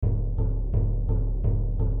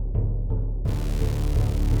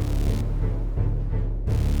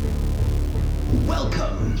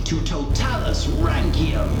to Totalis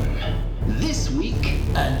Rankium. This week,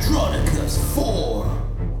 Andronicus 4.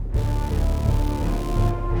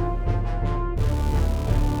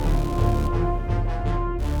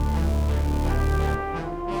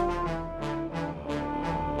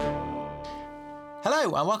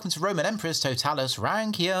 Hello and welcome to Roman Emperors Totalis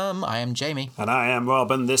Rankium. I am Jamie. And I am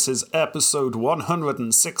Robin. This is episode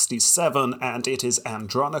 167 and it is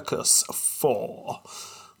Andronicus 4,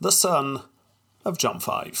 the son of John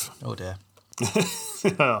 5. Oh dear.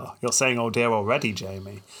 Oh, you're saying oh dear already,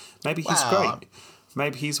 Jamie. Maybe he's great.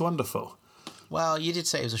 Maybe he's wonderful. Well, you did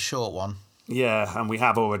say it was a short one. Yeah, and we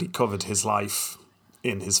have already covered his life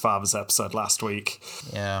in his father's episode last week.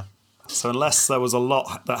 Yeah. So unless there was a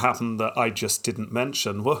lot that happened that I just didn't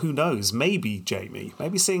mention, well, who knows? Maybe, Jamie.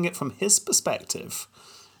 Maybe seeing it from his perspective.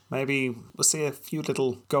 Maybe we'll see a few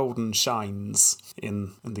little golden shines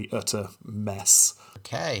in the utter mess.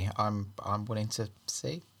 Okay, I'm willing to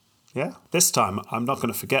see. Yeah. This time, I'm not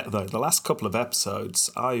going to forget, though, the last couple of episodes,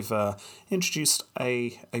 I've introduced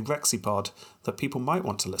a Rexipod that people might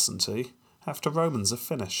want to listen to after Romans are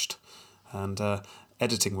finished. And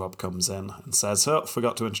editing Rob comes in and says, oh,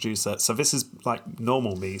 forgot to introduce it. So this is like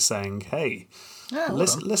normal me saying, hey,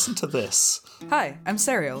 listen to this. Hi, I'm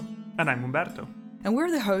Serial. And I'm Umberto. And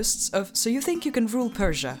we're the hosts of So You Think You Can Rule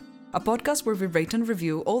Persia, a podcast where we rate and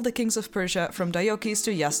review all the kings of Persia from Diocles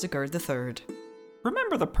to Yazdegerd III.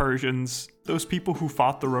 Remember the Persians? Those people who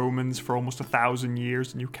fought the Romans for almost 1,000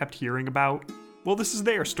 years and you kept hearing about? Well, this is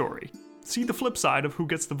their story. See the flip side of who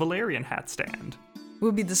gets the Valerian hat stand.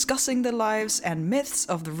 We'll be discussing the lives and myths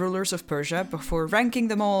of the rulers of Persia before ranking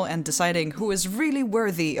them all and deciding who is really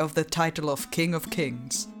worthy of the title of King of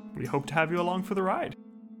Kings. We hope to have you along for the ride.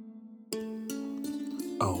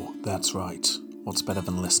 Oh, that's right. What's better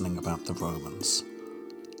than listening about the Romans?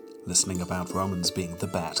 Listening about Romans being the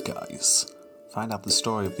bad guys. Find out the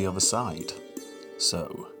story of the other side.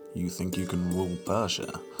 So, you think you can rule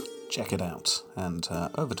Persia? Check it out. And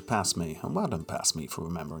over to Pass Me. And well done, Pass Me, for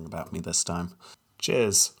remembering about me this time.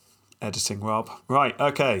 Cheers, editing Rob. Right,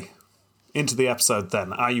 okay. Into the episode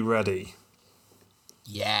then. Are you ready?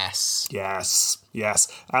 Yes. Yes.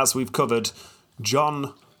 As we've covered,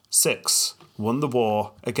 John 6 won the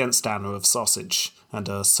war against Anna of Sausage and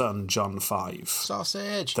her son John 5.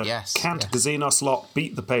 Sausage, The yes. Cantagezenos lot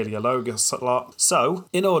beat the Paleologus lot. So,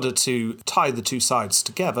 in order to tie the two sides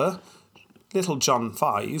together, little John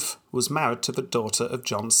 5 was married to the daughter of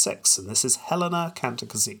John 6, and this is Helena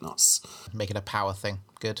Cantagezenos. Make it a power thing.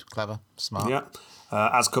 Good, clever, smart. Yeah.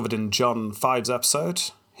 As covered in John 5's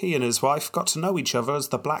episode, he and his wife got to know each other as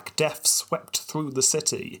the Black Death swept through the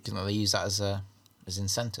city. Didn't they use that as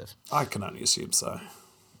incentive? I can only assume so.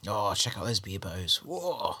 Oh, check out those bearbos.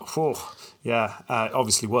 Whoa. Oh, yeah,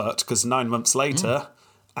 obviously worked, because 9 months later,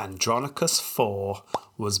 Andronicus 4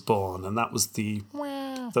 was born, and that was the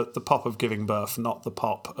pop of giving birth, not the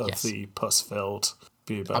pop of the pus-filled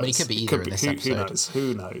buboes. I mean, it could be either in this episode.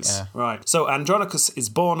 Who knows? Yeah. Right. So Andronicus is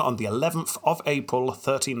born on the 11th of April,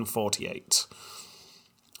 1348.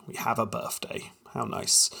 We have a birthday. How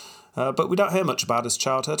nice. But we don't hear much about his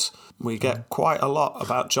childhood. We get quite a lot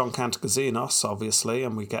about John Cantagezenos, obviously,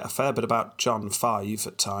 and we get a fair bit about John 5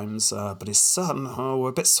 at times. But his son, we're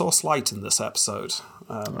a bit sauce light in this episode.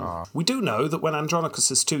 We do know that when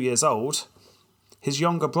Andronicus is 2 years old, his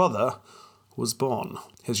younger brother was born.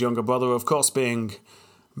 His younger brother, of course, being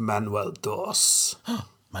Manuel Dos.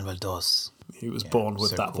 Manuel Dos. He was born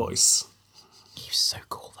with that voice. He was so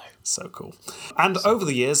cool, though. So cool. And over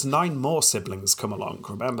the years, 9 more siblings come along.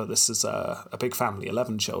 Remember, this is a big family,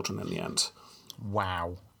 11 children in the end.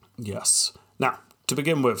 Wow. Yes. Now, to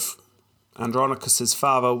begin with, Andronicus's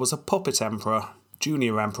father was a puppet emperor,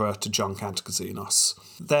 junior emperor to John Cantagezenos.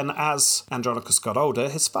 Then, as Andronicus got older,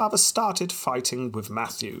 his father started fighting with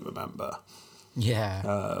Matthew, remember? Yeah.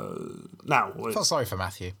 Now, I felt sorry for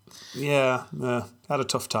Matthew. Yeah, had a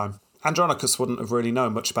tough time. Andronicus wouldn't have really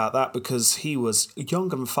known much about that because he was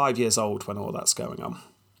younger than 5 years old when all that's going on.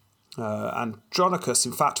 Andronicus,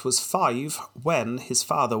 in fact, was 5 when his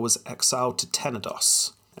father was exiled to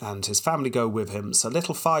Tenedos, and his family go with him, so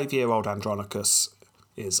little 5-year-old Andronicus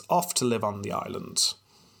is off to live on the island.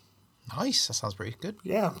 Nice, that sounds pretty good.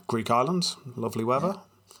 Yeah, Greek island, lovely weather.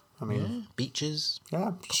 I mean, beaches,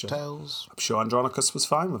 yeah, cocktails. I'm sure Andronicus was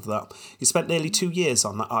fine with that. He spent nearly 2 years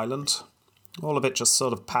on that island. All of it just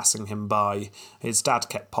sort of passing him by. His dad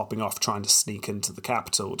kept popping off trying to sneak into the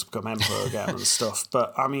capital to become emperor again and stuff.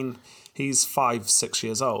 But, I mean, he's 5-6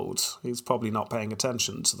 years old. He's probably not paying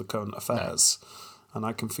attention to the current affairs. No. And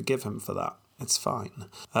I can forgive him for that. It's fine.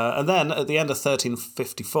 And then, at the end of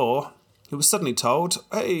 1354, he was suddenly told,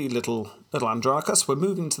 hey, little Andronicus, we're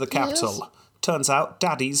moving to the capital, turns out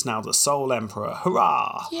Daddy's now the sole emperor.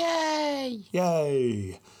 Hurrah! Yay!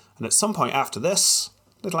 Yay! And at some point after this,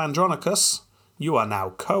 little Andronicus, you are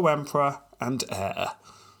now co-emperor and heir.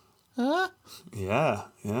 Huh? Yeah.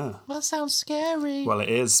 That sounds scary. Well, it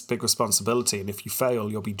is. Big responsibility, and if you fail,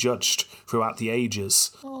 you'll be judged throughout the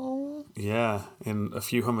ages. Oh. Yeah, in a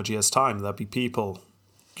few hundred years' time, there'll be people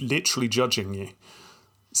literally judging you.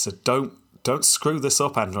 So don't screw this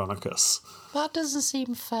up, Andronicus. That doesn't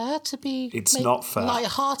seem fair to be... It's not fair.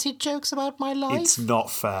 Light-hearted jokes about my life. It's not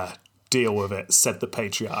fair. Deal with it, said the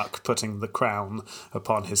patriarch, putting the crown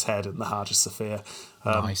upon his head in the Hagia Sophia.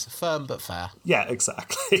 Nice. Firm but fair. Yeah,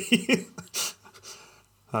 exactly.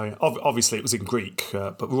 I mean, obviously it was in Greek,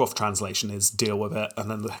 but rough translation is deal with it,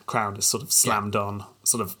 and then the crown is sort of slammed on,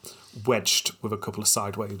 sort of wedged with a couple of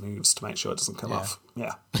sideways moves to make sure it doesn't come off.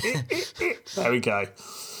 Yeah. There we go.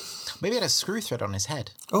 Maybe he had a screw thread on his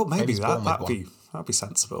head. Oh, maybe he's born with that'd be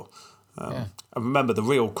sensible. And remember, the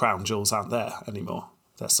real crown jewels aren't there anymore.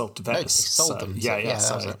 They're sold to Venice. they sold them.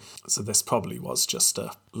 So this probably was just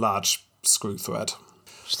a large screw thread. Do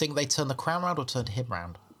you think they turned the crown round or turned him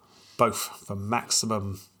round? Both for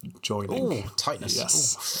maximum joining. Ooh, tightness.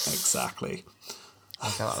 Yes, Ooh. exactly.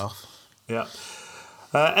 I'll get that off. Yeah.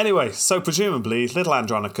 Anyway, so presumably little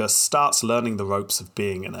Andronicus starts learning the ropes of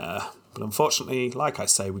being an heir. But unfortunately, like I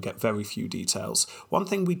say, we get very few details. One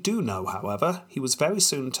thing we do know, however, he was very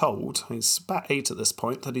soon told, he's about 8 at this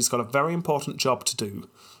point, that he's got a very important job to do,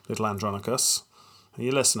 little Andronicus. Are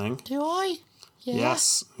you listening? Do I? Yeah.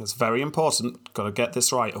 Yes, it's very important. Got to get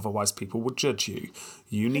this right, otherwise people would judge you.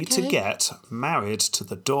 You need to get married to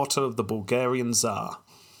the daughter of the Bulgarian Tsar.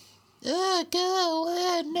 Oh, girl,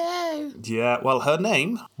 no. Yeah, well, her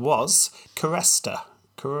name was Keresta.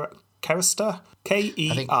 Keresta?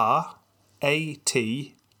 Keratsa.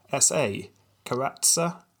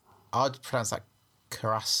 Karatsa? I'd pronounce that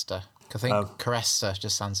Karasta. I think Caressa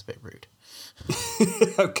just sounds a bit rude.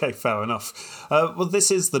 Okay, fair enough. Well, this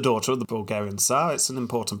is the daughter of the Bulgarian Tsar. It's an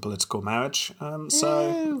important political marriage.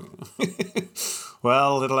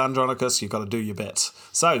 Well, little Andronicus, you've got to do your bit.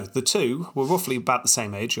 So, the two were roughly about the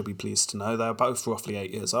same age, you'll be pleased to know. They were both roughly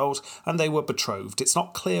 8 years old, and they were betrothed. It's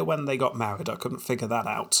not clear when they got married. I couldn't figure that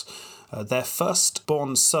out. Their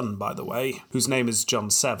first-born son, by the way, whose name is John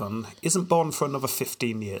VII, isn't born for another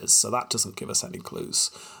 15 years, so that doesn't give us any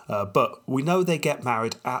clues. But we know they get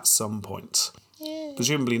married at some point. Yeah.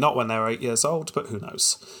 Presumably not when they're 8 years old, but who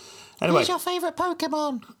knows. Anyway, who's your favourite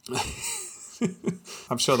Pokemon?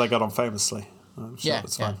 I'm sure they got on famously. I'm sure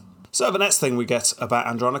it's fine. So the next thing we get about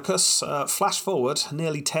Andronicus, flash forward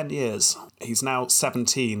nearly 10 years. He's now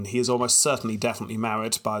 17. He is almost certainly definitely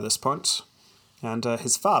married by this point. And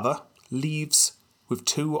his father leaves with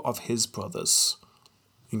 2 of his brothers,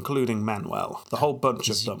 including Manuel. The whole bunch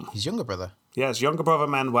of them. His younger brother? Yeah, his younger brother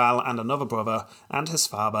Manuel and another brother and his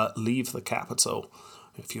father leave the capital.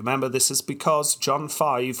 If you remember, this is because John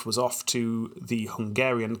V was off to the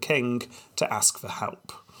Hungarian king to ask for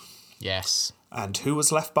help. Yes. And who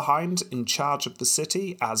was left behind in charge of the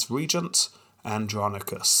city as regent?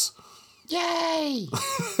 Andronicus. Yay!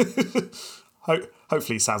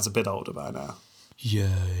 Hopefully he sounds a bit older by now.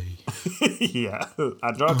 Yay. Yeah.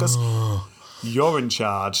 Andronicus, you're in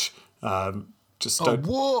charge. Just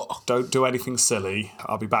don't do anything silly.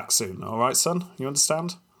 I'll be back soon. All right, son? You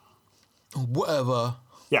understand? Whatever.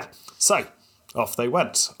 Yeah. So, off they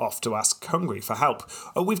went, off to ask Hungary for help.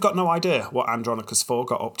 We've got no idea what Andronicus IV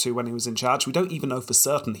got up to when he was in charge. We don't even know for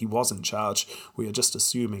certain he was in charge. We are just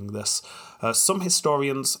assuming this. Some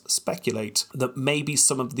historians speculate that maybe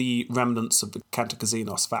some of the remnants of the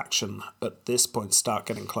Kantakouzenos faction at this point start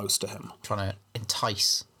getting close to him. Trying to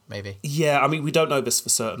entice, maybe. Yeah, I mean, we don't know this for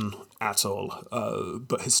certain at all,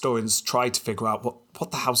 but historians try to figure out what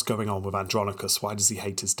the hell's going on with Andronicus. Why does he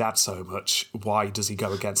hate his dad so much? Why does he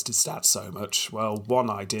go against his dad so much? Well, one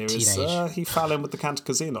idea is he fell in with the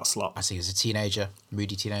Kantakouzenos lot. I see, he was a teenager,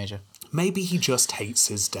 moody teenager. Maybe he just hates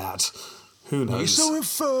his dad. Who knows? He's so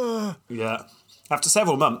unfair! Yeah. After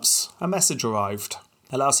several months, a message arrived.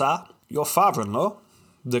 Hello, sir. Your father-in-law,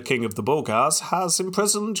 the king of the Bulgars, has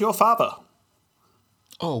imprisoned your father.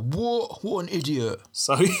 Oh, what an idiot.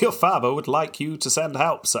 So your father would like you to send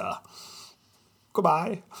help, sir.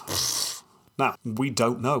 Goodbye. Now, we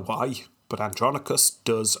don't know why, but Andronicus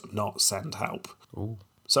does not send help. Ooh.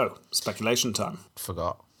 So, speculation time.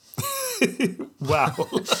 Forgot. Well,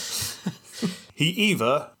 he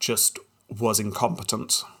either just was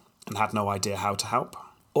incompetent and had no idea how to help,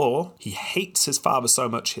 or he hates his father so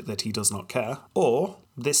much that he does not care, or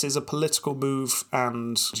this is a political move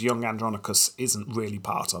and young Andronicus isn't really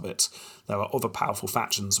part of it. There are other powerful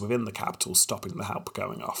factions within the capital stopping the help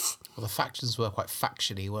going off. Well, the factions were quite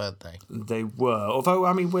factiony, weren't they? They were. Although,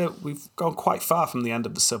 I mean, we've gone quite far from the end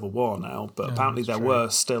of the Civil War now, but apparently there were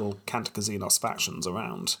still Cantacazenos factions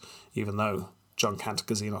around, even though John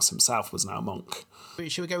Cantacazenos himself was now a monk.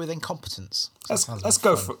 Should we go with incompetence? Let's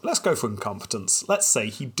go for incompetence. Let's say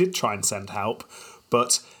he did try and send help,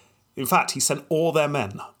 but in fact he sent all their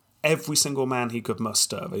men, every single man he could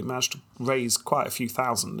muster. He managed to raise quite a few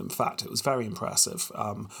thousand. In fact, it was very impressive.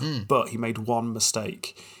 But he made one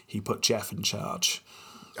mistake. He put Jeff in charge.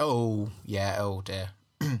 Oh yeah. Oh dear.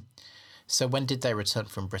 So when did they return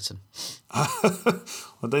from Britain?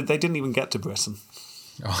 Well, they didn't even get to Britain.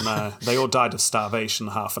 Oh. No, they all died of starvation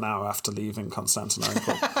half an hour after leaving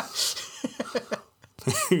Constantinople.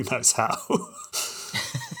 Who knows how?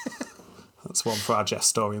 That's one for our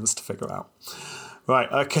historians to figure out.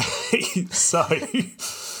 Right, okay, so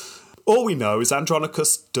all we know is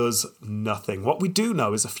Andronicus does nothing. What we do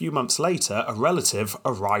know is a few months later, a relative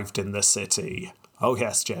arrived in the city. Oh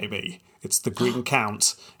yes, Jamie, it's the Green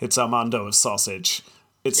Count. It's Armando of Sausage.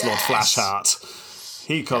 It's Lord Flashheart.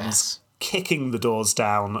 He comes kicking the doors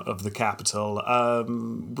down of the capital.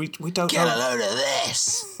 We don't Get know. a load of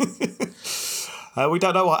this! We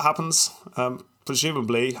don't know what happens.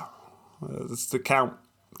 Presumably, the Count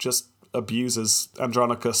just abuses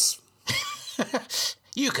Andronicus.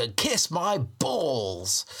 You can kiss my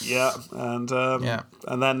balls. Yeah, and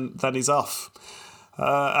then he's off.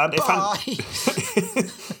 And Bye.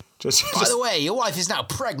 Just By the way, your wife is now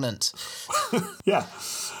pregnant. yeah.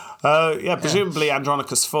 Presumably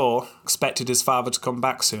Andronicus IV expected his father to come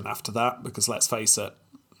back soon after that, because let's face it,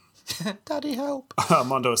 Daddy, help.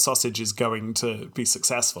 Armando of Sausage is going to be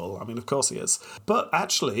successful. I mean, of course he is. But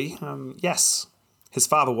actually, yes, his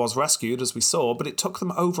father was rescued, as we saw, but it took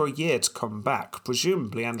them over a year to come back.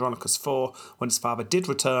 Presumably Andronicus IV, when his father did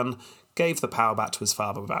return, gave the power back to his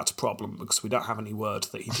father without a problem, because we don't have any word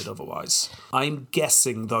that he did otherwise. I'm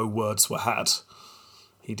guessing, though, words were had.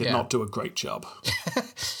 He did not do a great job.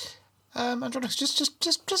 Andronicus,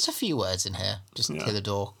 just a few words in here. Just hear the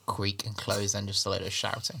door creak and close, and just a load of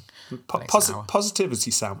shouting.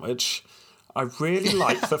 Positivity sandwich. I really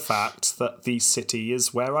like the fact that the city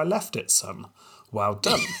is where I left it, son. Well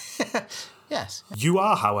done. Yes. You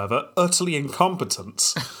are, however, utterly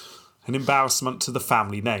incompetent. An embarrassment to the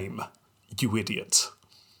family name. You idiot.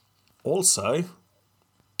 Also,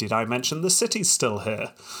 did I mention the city's still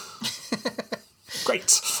here?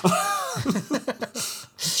 Great.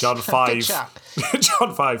 John 5.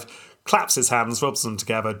 John 5 claps his hands, rubs them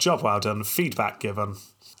together. Job well done. Feedback given.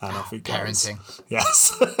 And off he goes. Parenting.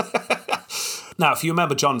 Yes. Now, if you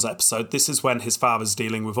remember John's episode, this is when his father's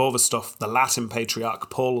dealing with all the stuff. The Latin Patriarch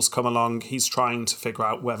Paul's come along. He's trying to figure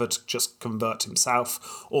out whether to just convert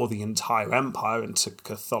himself or the entire empire into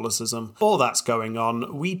Catholicism. All that's going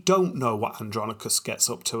on. We don't know what Andronicus gets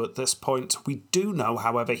up to at this point. We do know,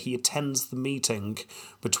 however, he attends the meeting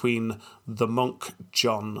between the monk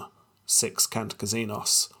John VI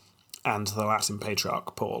Cantacazenos and the Latin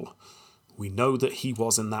Patriarch Paul. We know that he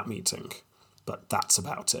was in that meeting, but that's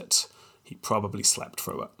about it. He probably slept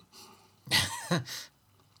through it.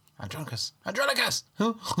 Andronicus!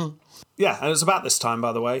 Yeah, and it was about this time,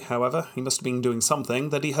 by the way, however, he must have been doing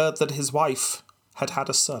something, that he heard that his wife had had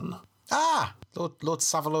a son. Ah! Lord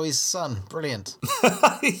Savoy's son. Brilliant.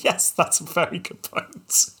 Yes, that's a very good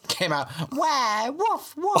point. Came out, wah,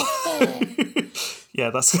 woof, woof. Yeah,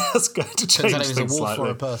 that's going to change Turns out he was things a wolf slightly.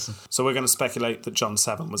 or a person. So we're going to speculate that John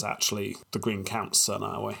VII was actually the Green Count's son,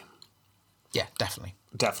 are we? Yeah, definitely.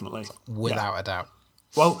 Definitely. Without a doubt.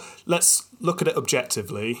 Well, let's look at it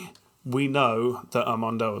objectively. We know that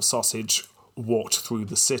Armando of Sausage walked through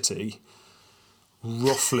the city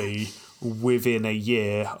roughly within a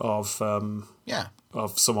year of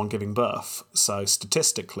someone giving birth. So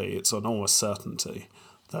statistically, it's an almost certainty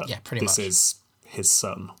that this is his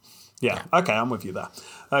son. Yeah, okay, I'm with you there.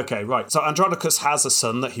 Okay, right. So Andronicus has a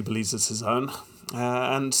son that he believes is his own.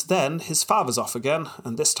 And then his father's off again,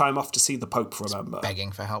 and this time off to see the Pope, remember.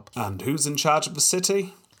 Begging for help. And who's in charge of the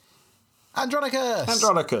city?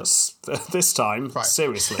 Andronicus! This time,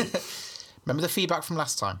 seriously. Remember the feedback from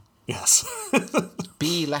last time? Yes.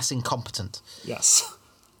 Be less incompetent. Yes.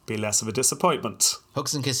 Be less of a disappointment.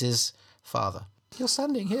 Hugs and kisses, father. You're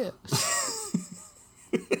standing here.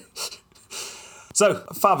 So,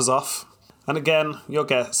 father's off. And again, your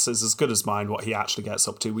guess is as good as mine what he actually gets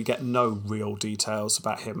up to. We get no real details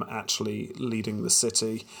about him actually leading the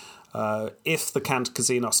city. If the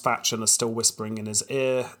Cantacazenos faction are still whispering in his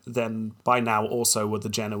ear, then by now also were the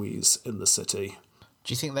Genoese in the city.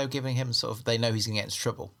 Do you think they're giving him sort of, they know he's going to get into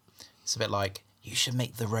trouble? It's a bit like, you should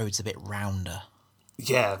make the roads a bit rounder.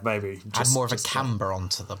 Yeah, maybe. Add more of a camber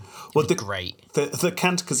onto them. Well, Great. The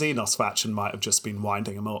Cantacuzzinos faction might have just been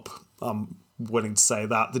winding him up. I'm willing to say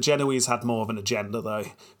that. The Genoese had more of an agenda, though,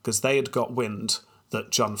 because they had got wind that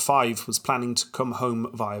John V was planning to come home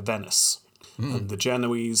via Venice. And the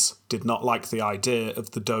Genoese did not like the idea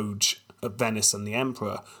of the Doge of Venice and the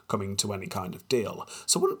Emperor coming to any kind of deal.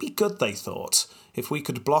 So it wouldn't be good, they thought, if we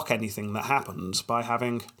could block anything that happened by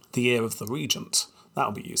having the ear of the regent. That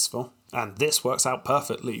would be useful. And this works out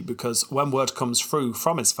perfectly, because when word comes through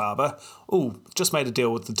from his father, just made a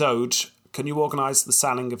deal with the Doge, can you organise the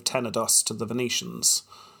selling of Tenedos to the Venetians?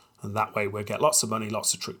 And that way we'll get lots of money,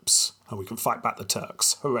 lots of troops, and we can fight back the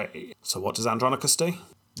Turks. Hooray. So what does Andronicus do?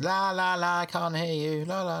 La, la, la, I can't hear you.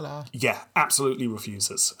 La, la, la. Yeah, absolutely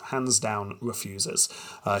refuses. Hands down refuses.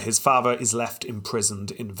 His father is left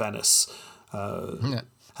imprisoned in Venice. And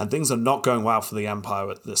things are not going well for the Empire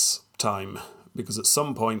at this time, because at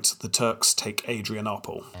some point the Turks take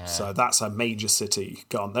Adrianople. So that's a major city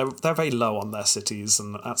gone. They're very low on their cities,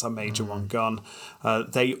 and that's a major one gone.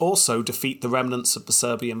 They also defeat the remnants of the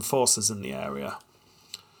Serbian forces in the area.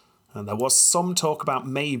 And there was some talk about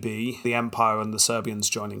maybe the Empire and the Serbians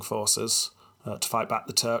joining forces to fight back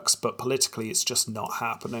the Turks, but politically it's just not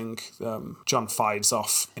happening. John V's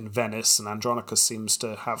off in Venice, and Andronicus seems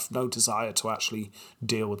to have no desire to actually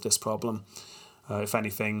deal with this problem. If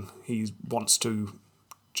anything, he wants to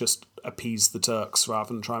just appease the Turks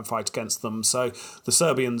rather than try and fight against them. So the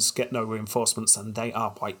Serbians get no reinforcements and they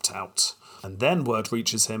are wiped out. And then word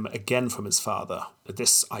reaches him again from his father.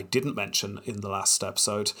 This I didn't mention in the last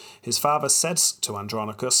episode. His father says to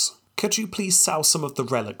Andronicus, could you please sell some of the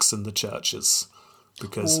relics in the churches?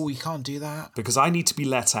 Because you can't do that. Because I need to be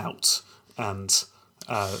let out, and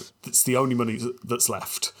it's the only money that's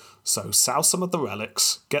left. So sell some of the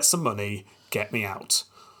relics, get some money, get me out.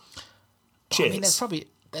 Cheers. I mean,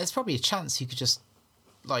 there's probably a chance you could just,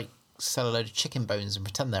 sell a load of chicken bones and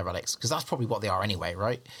pretend they're relics, because that's probably what they are anyway,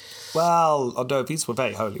 right? Well, although these were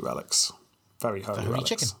very holy relics. Very holy relics.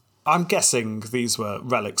 Chicken. I'm guessing these were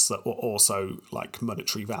relics that were also,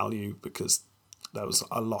 monetary value, because there was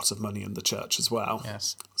a lot of money in the church as well.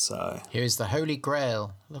 Yes. So here's the Holy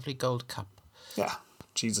Grail. Lovely gold cup. Yeah.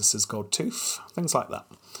 Jesus' gold tooth. Things like that.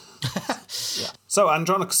 Yeah. So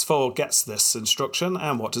Andronicus IV gets this instruction,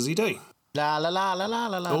 and what does he do? La la la la la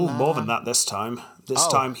la la. Oh, more than that this time. This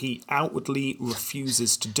time he outwardly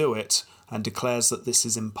refuses to do it and declares that this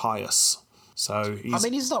is impious. So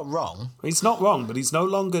he's not wrong. He's not wrong, but he's no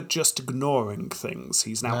longer just ignoring things.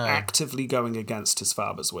 He's now actively going against his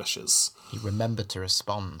father's wishes. He remembered to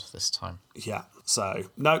respond this time. Yeah. So,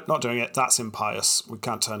 no, not doing it. That's impious. We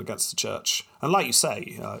can't turn against the church. And like you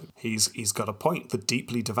say, he's got a point. The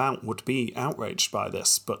deeply devout would be outraged by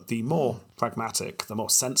this, but the more pragmatic, the more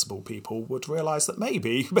sensible people would realise that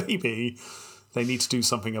maybe they need to do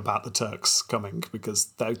something about the Turks coming, because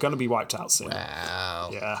they're going to be wiped out soon. Wow.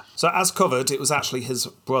 Yeah. So as covered, it was actually his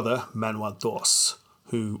brother, Manuel II,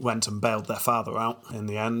 who went and bailed their father out in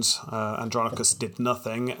the end. Andronicus did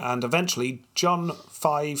nothing, and eventually John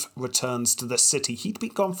V returns to the city. He'd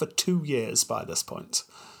been gone for 2 years by this point.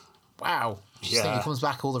 Wow. Just think he comes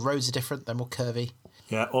back, all the roads are different, they're more curvy.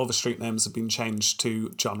 Yeah, all the street names have been changed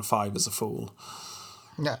to John V as a fool.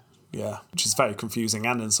 Yeah. Yeah, which is very confusing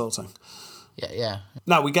and insulting. Yeah.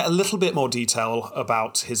 Now, we get a little bit more detail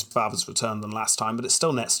about his father's return than last time, but it's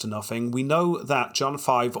still next to nothing. We know that John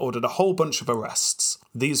V ordered a whole bunch of arrests.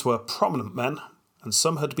 These were prominent men, and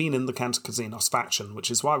some had been in the Cantacuzzinos faction,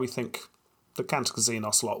 which is why we think the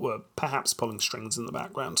Cantacuzzinos lot were perhaps pulling strings in the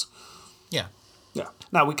background. Yeah. Yeah.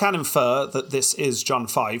 Now, we can infer that this is John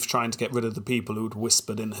V trying to get rid of the people who'd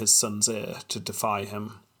whispered in his son's ear to defy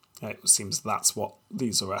him. It seems that's what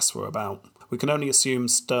these arrests were about. We can only assume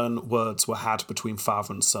stern words were had between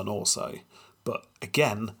father and son also. But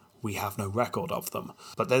again, we have no record of them.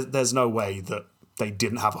 But there's no way that they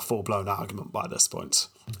didn't have a full-blown argument by this point.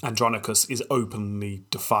 Andronicus is openly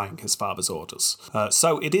defying his father's orders.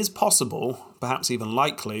 So it is possible, perhaps even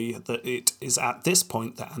likely, that it is at this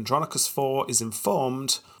point that Andronicus IV is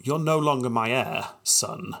informed, you're no longer my heir,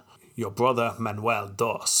 son. Your brother Manuel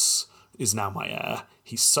II is now my heir.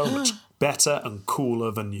 He's so much better and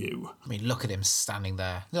cooler than you. I mean, look at him standing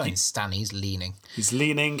there. Not even standing, he's leaning. He's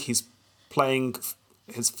leaning, he's playing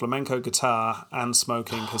his flamenco guitar and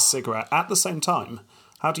smoking his cigarette at the same time.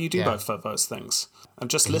 How do you do both of those things? And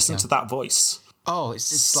just listen to that voice. Oh, it's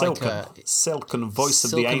silken, like a... silken voice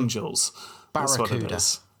of the angels. That's what it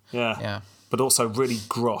is. Yeah. But also really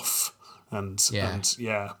gruff and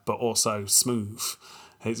but also smooth.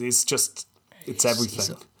 It's just, it's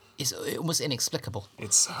everything. It's almost inexplicable.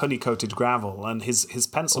 It's honey-coated gravel and his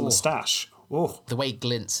pencil moustache. Oh, The way it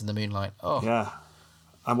glints in the moonlight. Oh, yeah.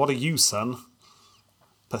 And what are you, son?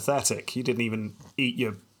 Pathetic. You didn't even eat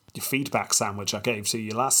your feedback sandwich I gave to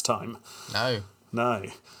you last time. no. No.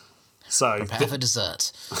 So, Prepare for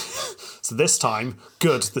dessert. so this time,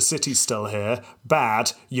 good, the city's still here.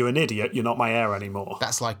 Bad, you're an idiot, you're not my heir anymore.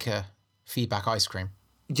 That's like feedback ice cream.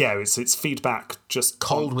 Yeah, it's feedback just...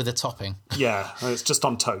 Cold with a topping. Yeah, it's just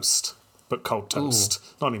on toast, but cold toast.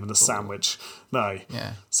 Not even a sandwich. No.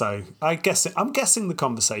 Yeah. So I'm guessing the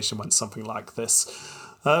conversation went something like this.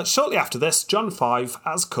 Shortly after this, John V,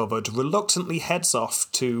 as covered, reluctantly heads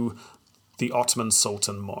off to the Ottoman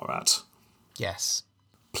Sultan Murad. Yes.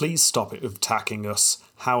 Please stop it attacking us.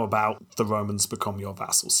 How about the Romans become your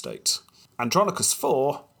vassal state? Andronicus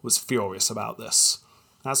IV was furious about this,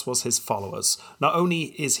 as was his followers. Not only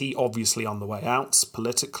is he obviously on the way out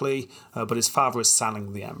politically, but his father is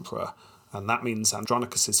Saning the Emperor, and that means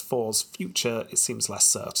Andronicus IV's future, it seems, less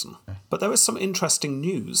certain. But there is some interesting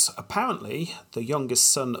news. Apparently, the youngest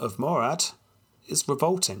son of Murad is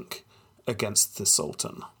revolting against the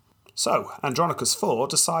Sultan. So, Andronicus IV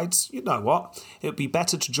decides, you know what, it would be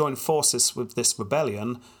better to join forces with this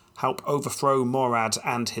rebellion, help overthrow Murad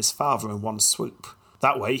and his father in one swoop.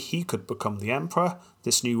 That way, he could become the emperor.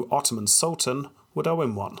 This new Ottoman Sultan would owe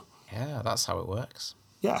him one. Yeah, that's how it works.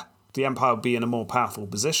 Yeah, the empire would be in a more powerful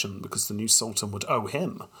position because the new Sultan would owe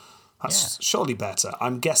him. That's surely better.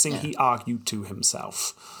 I'm guessing he argued to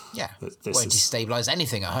himself. Yeah. This Won't destabilise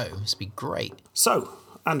anything at home. This would be great. So,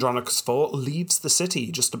 Andronicus IV leaves the city,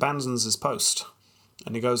 he just abandons his post.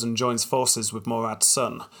 And he goes and joins forces with Murad's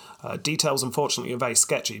son. Details, unfortunately, are very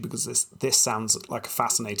sketchy because this sounds like a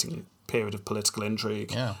fascinating period of political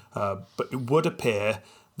intrigue. Yeah. But it would appear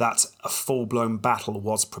that a full-blown battle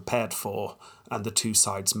was prepared for and the two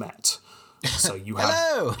sides met. So you had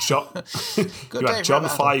Hello! John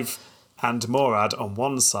V and Murad on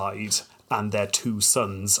one side and their two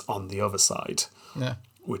sons on the other side,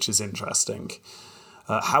 which is interesting.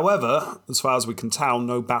 However, as far as we can tell,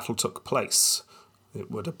 no battle took place.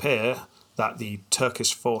 It would appear that the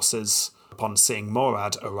Turkish forces, upon seeing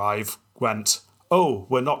Murad arrive, went, oh,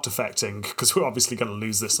 we're not defecting because we're obviously going to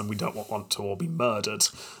lose this and we don't want to all be murdered.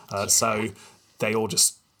 So they all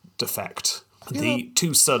just defect. The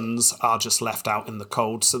two sons are just left out in the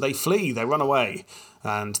cold, so they flee, they run away.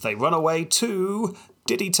 And they run away to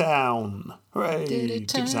Diddy Town. Hooray! Diddy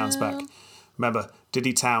Town's back. Remember,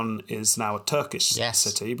 Diddy Town is now a Turkish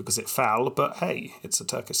city because it fell, but hey, it's a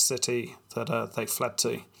Turkish city that they fled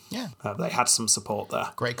to. Yeah. They had some support there.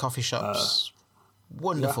 Great coffee shops.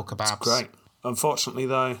 Wonderful kebabs. Great. Unfortunately,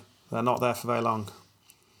 though, they're not there for very long.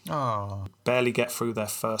 Oh. Barely get through their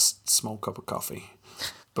first small cup of coffee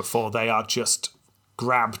before they are just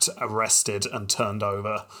grabbed, arrested, and turned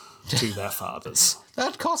over to their fathers.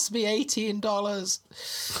 That cost me $18.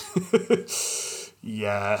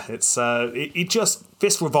 Yeah, it's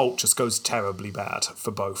this revolt just goes terribly bad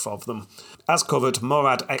for both of them. As covered,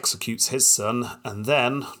 Murad executes his son, and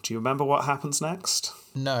then, do you remember what happens next?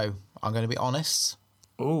 No, I'm going to be honest.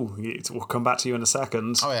 Oh, we'll come back to you in a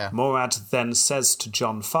second. Oh, yeah. Murad then says to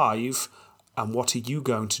John V, and what are you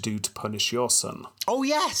going to do to punish your son? Oh,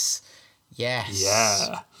 yes. Yes.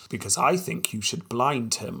 Yeah, because I think you should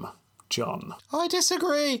blind him, John. I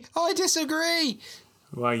disagree.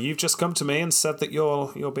 Well, you've just come to me and said that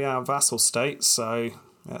you'll be our vassal state, so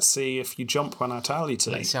let's see if you jump when I tell you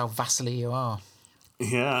to. Let's see how vassally you are.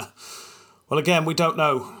 Yeah. Well, again, we don't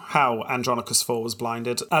know how Andronicus IV was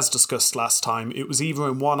blinded. As discussed last time, it was either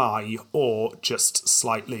in one eye or just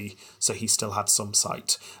slightly, so he still had some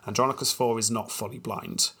sight. Andronicus IV is not fully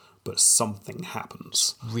blind, but something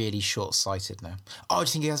happens. Really short-sighted now. Oh, do you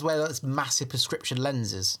think he has to wear those massive prescription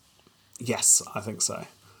lenses? Yes, I think so.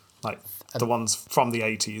 Like the ones from the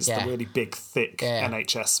 80s, the really big, thick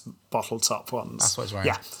NHS bottle top ones. That's what he's wearing.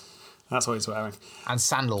 Yeah, that's what he's wearing. And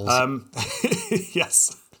sandals.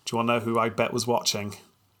 Yes. Do you want to know who I bet was watching?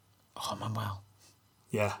 Oh, Manuel.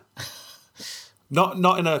 Yeah.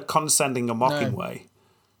 Not in a condescending or mocking way.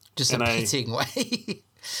 Just in a pitying way.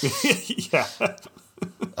 Yeah.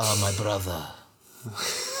 Oh, my brother.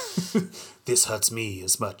 This hurts me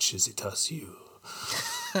as much as it hurts you.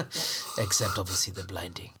 Except, obviously, the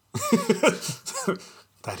blinding.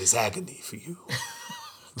 That is agony for you.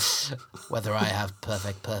 Whether I have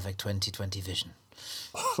perfect 20/20 vision.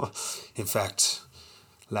 In fact,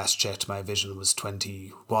 last checked my vision was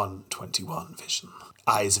 21/21 vision.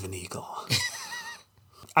 Eyes of an eagle.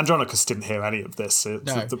 Andronicus didn't hear any of this.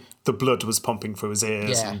 The blood was pumping through his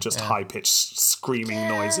ears and just high-pitched screaming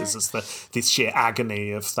noises as the sheer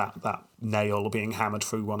agony of that nail being hammered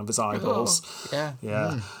through one of his eyeballs.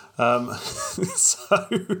 Yeah.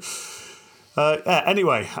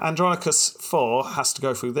 Anyway, Andronicus IV has to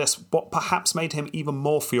go through this. What perhaps made him even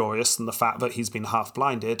more furious than the fact that he's been half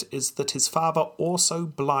blinded is that his father also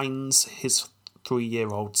blinds his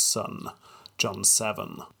 3-year-old son, John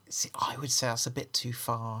VII. See, I would say that's a bit too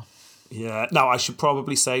far. Yeah. Now, I should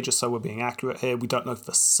probably say, just so we're being accurate here, we don't know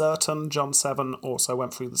for certain John VII also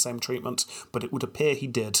went through the same treatment, but it would appear he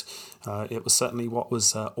did. It was certainly what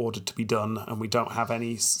was ordered to be done, and we don't have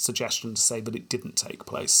any suggestion to say that it didn't take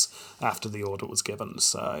place after the order was given.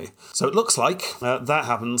 So it looks like that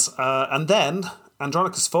happens. And then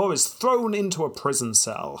Andronicus IV is thrown into a prison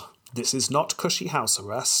cell. This is not cushy house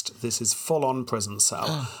arrest. This is full-on prison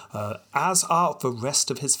cell, as are the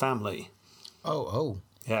rest of his family. Oh.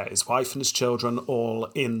 Yeah, his wife and his children all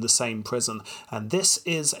in the same prison. And this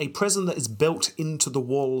is a prison that is built into the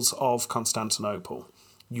walls of Constantinople.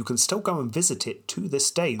 You can still go and visit it to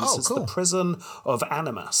this day. This is the prison of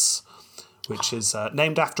Animus, which is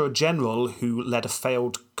named after a general who led a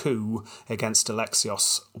failed coup against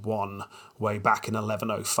Alexios I way back in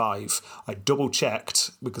 1105. I double-checked,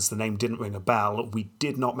 because the name didn't ring a bell. We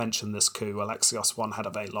did not mention this coup. Alexios I had a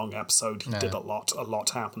very long episode. He did a lot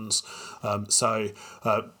happens. So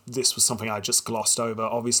this was something I just glossed over,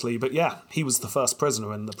 obviously. But yeah, he was the first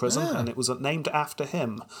prisoner in the prison, and it was named after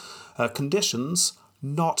him. Conditions,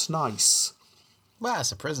 not nice. Well,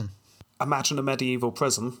 it's a prison. Imagine a medieval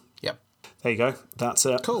prison. Yep. There you go. That's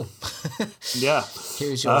it. Cool. Yeah.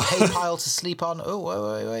 Here's your hay pile to sleep on.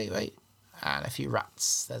 Oh, wait. And a few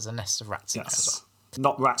rats. There's a nest of rats in there as well.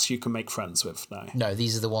 Not rats you can make friends with, no. No,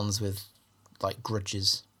 these are the ones with, like,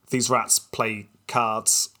 grudges. These rats play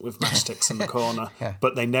cards with matchsticks in the corner,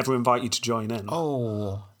 but they never invite you to join in.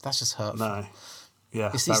 Oh, that's just hurtful. No. Yeah,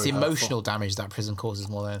 It's the emotional damage that prison causes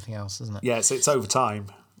more than anything else, isn't it? Yeah, it's over time.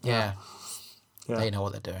 Yeah. They know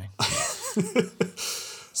what they're doing.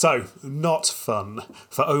 So, not fun.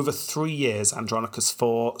 For over 3 years, Andronicus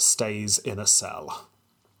IV stays in a cell,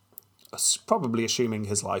 probably assuming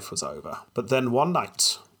his life was over. But then one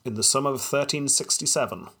night, in the summer of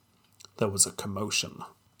 1367, there was a commotion.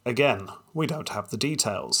 Again, we don't have the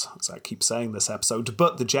details, as I keep saying this episode,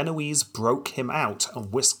 but the Genoese broke him out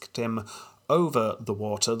and whisked him over the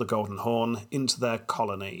water, the Golden Horn, into their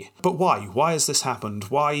colony. But why? Why has this happened?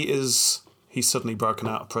 Why is he suddenly broken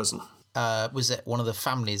out of prison? Was it one of the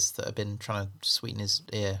families that had been trying to sweeten his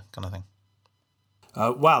ear kind of thing?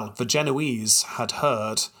 Well, the Genoese had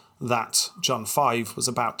heard that John V was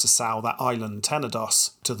about to sell that island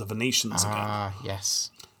Tenedos to the Venetians again. Ah,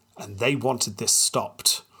 yes. And they wanted this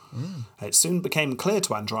stopped. It soon became clear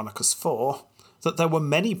to Andronicus IV that there were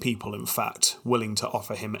many people, in fact, willing to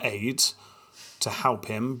offer him aid to help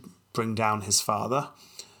him bring down his father.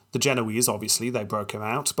 The Genoese, obviously, they broke him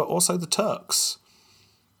out, but also the Turks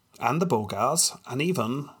and the Bulgars, and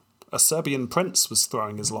even a Serbian prince was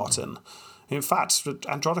throwing his lot in. In fact,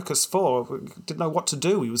 Andronicus IV didn't know what to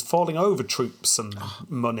do. He was falling over troops and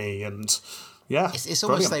money, and yeah. It's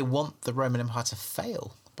almost they want the Roman Empire to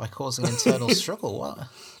fail by causing an internal struggle. What?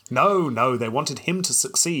 No, they wanted him to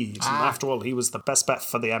succeed. And after all, he was the best bet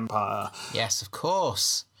for the empire. Yes, of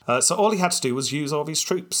course. So all he had to do was use all these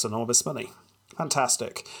troops and all this money.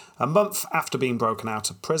 Fantastic. A month after being broken out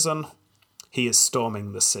of prison, he is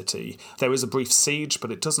storming the city. There is a brief siege,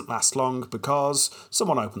 but it doesn't last long because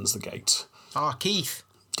someone opens the gate. Keith.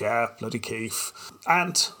 Yeah, bloody Keith.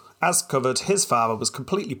 And, as covered, his father was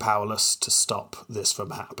completely powerless to stop this from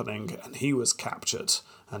happening, and he was captured.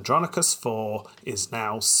 Andronicus IV is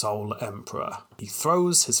now sole emperor. He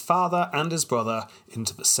throws his father and his brother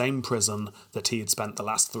into the same prison that he had spent the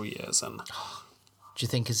last 3 years in. Do you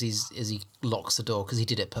think as he locks the door, because he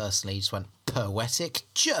did it personally, he just went, poetic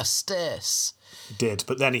justice? He did,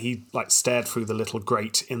 but then he stared through the little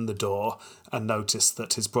grate in the door and noticed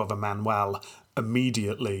that his brother Manuel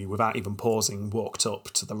immediately, without even pausing, walked up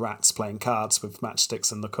to the rats playing cards with matchsticks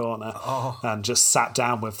in the corner and just sat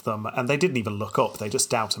down with them. And they didn't even look up, they just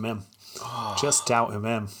doubt him in. Just doubt him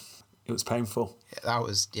in. It was painful.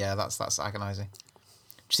 That's agonising. Do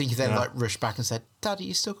you think he then rushed back and said, Daddy,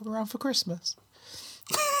 you still come around for Christmas?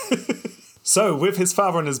 So, with his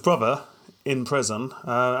father and his brother in prison,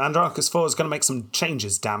 Andronicus IV is going to make some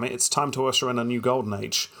changes, damn it. It's time to usher in a new golden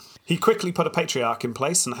age. He quickly put a patriarch in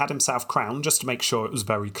place and had himself crowned, just to make sure it was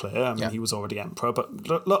very clear. I mean, he was already emperor,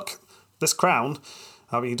 but look, this crown,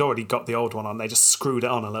 I mean, he'd already got the old one on. They just screwed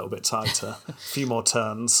it on a little bit tighter. A few more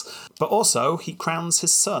turns. But also, he crowns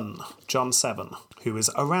his son, John VII, who is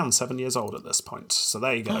around 7 years old at this point. So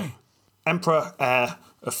there you go. Emperor, heir,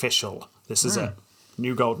 official. This is it.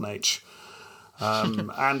 New golden age.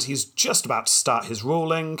 And he's just about to start his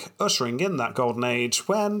ruling, ushering in that golden age,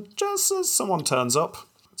 when just as someone turns up,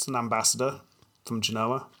 It's an ambassador from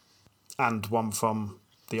Genoa and one from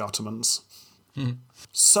the Ottomans.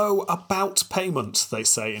 So, about payment, they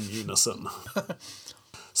say in unison.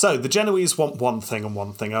 So, the Genoese want one thing and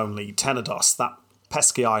one thing only, Tenedos, that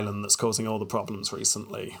pesky island that's causing all the problems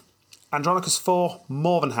recently. Andronicus IV,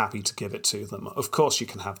 more than happy to give it to them. Of course you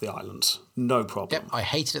can have the island. No problem. Yep, I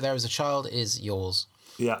hated it there as a child. It is yours.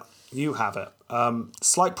 Yeah, you have it.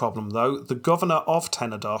 Slight problem, though. The governor of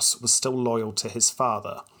Tenedos was still loyal to his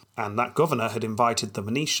father. And that governor had invited the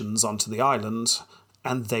Venetians onto the island,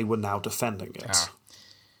 and they were now defending it. Ah.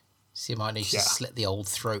 So you might need to slit the old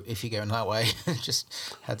throat if you're going that way. Just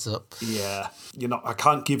heads up. Yeah. I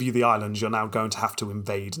can't give you the island. You're now going to have to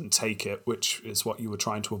invade and take it, which is what you were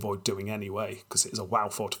trying to avoid doing anyway, because it is a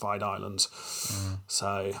well-fortified island.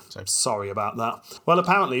 So, sorry about that. Well,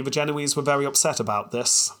 apparently the Genoese were very upset about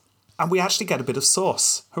this. And we actually get a bit of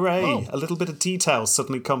source. Hooray! Oh. A little bit of detail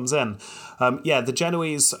suddenly comes in. The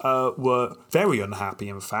Genoese were very unhappy,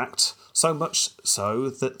 in fact. So much so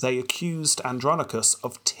that they accused Andronicus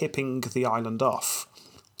of tipping the island off.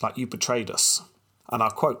 Like, you betrayed us. And I'll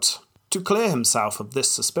quote, "To clear himself of this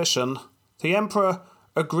suspicion, the emperor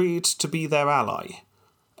agreed to be their ally.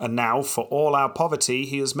 And now, for all our poverty,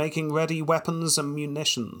 he is making ready weapons and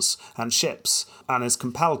munitions and ships, and is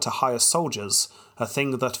compelled to hire soldiers, a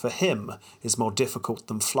thing that for him is more difficult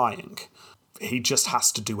than flying." He just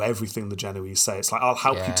has to do everything the Genoese say. It's like, I'll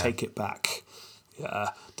help you take it back. Yeah.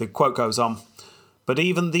 The quote goes on, "But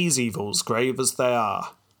even these evils, grave as they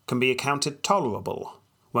are, can be accounted tolerable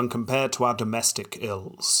when compared to our domestic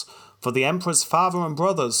ills. For the emperor's father and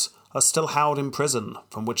brothers are still held in prison,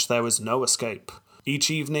 from which there is no escape.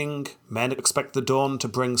 Each evening, men expect the dawn to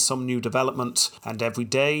bring some new development, and every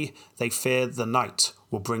day they fear the night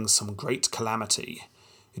will bring some great calamity.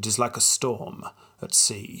 It is like a storm at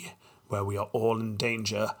sea, where we are all in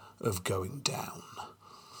danger of going down."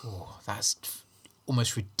 Oh, that's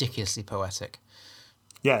almost ridiculously poetic.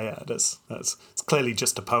 Yeah, it is. It's clearly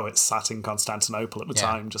just a poet sat in Constantinople at the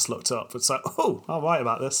time, just looked up. It's like, oh, I'll write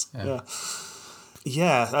about this.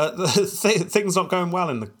 Things not going well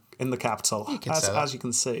in the capital, as you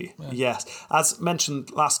can see. Yeah. Yes. As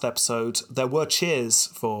mentioned last episode, there were cheers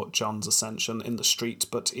for John's ascension in the street,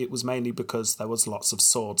 but it was mainly because there was lots of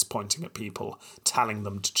swords pointing at people, telling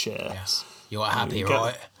them to cheer. Yes. You are happy,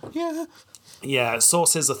 right? Yeah. Yeah,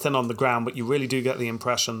 sources are thin on the ground, but you really do get the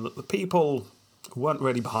impression that the people weren't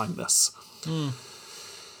really behind this.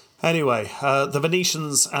 Anyway, the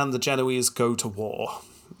Venetians and the Genoese go to war.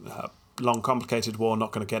 Long, complicated war,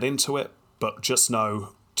 not going to get into it, but just know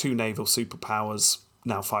two naval superpowers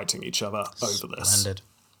now fighting each other over this. Splendid.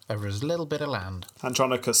 Over a little bit of land.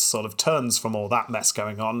 Andronicus sort of turns from all that mess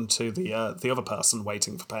going on to the other person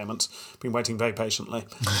waiting for payment. Been waiting very patiently.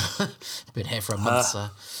 Been here for a month,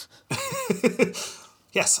 sir.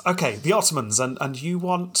 Yes, okay, the Ottomans, and you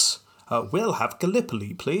want... we'll have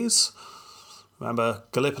Gallipoli, please. Remember,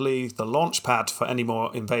 Gallipoli, the launch pad for any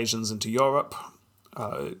more invasions into Europe.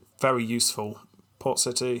 Very useful port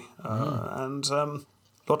city. And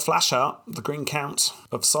Lord Flashheart, the Green Count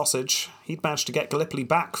of Sausage, he'd managed to get Gallipoli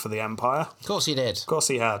back for the Empire. Of course he did. Of course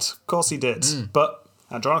he had. Of course he did. But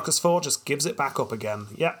Andronicus IV just gives it back up again.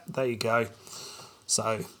 Yeah, there you go.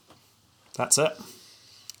 So, that's it.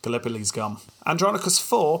 Gallipoli's gone. Andronicus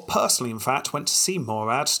IV, personally in fact, went to see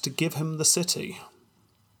Morad to give him the city.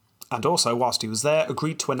 And also, whilst he was there,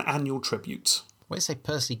 agreed to an annual tribute. When you say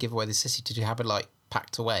personally give away the city, did you have it,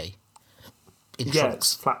 packed away? In yeah,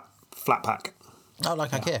 trunks? It's flat pack. Oh,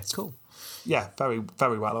 like IKEA. Cool. Yeah, very,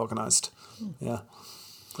 very well organised. Yeah.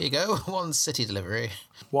 Here you go. One city delivery.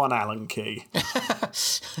 One Allen key.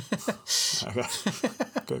 Okay.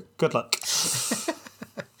 Good luck.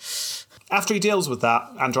 After he deals with that,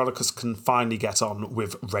 Andronicus can finally get on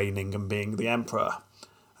with reigning and being the emperor.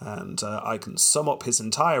 And I can sum up his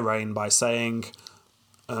entire reign by saying,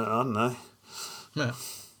 I don't know. Yeah.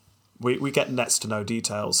 We get next to no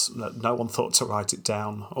details. No one thought to write it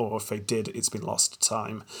down, or if they did, it's been lost to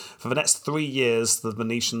time. For the next 3 years, the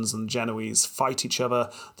Venetians and Genoese fight each other,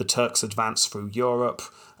 the Turks advance through Europe,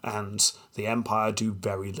 and the Empire do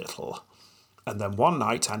very little. And then one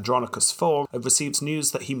night, Andronicus IV receives news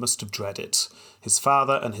that he must have dreaded. His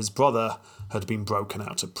father and his brother had been broken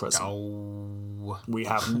out of prison. Oh. We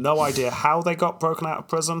have no idea how they got broken out of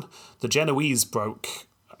prison. The Genoese broke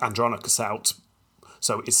Andronicus out,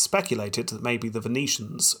 so it's speculated that maybe the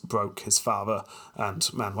Venetians broke his father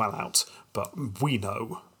and Manuel out, but we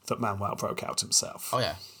know that Manuel broke out himself. Oh,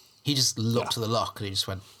 yeah. He just looked at the lock and he just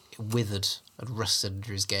went, it withered and rusted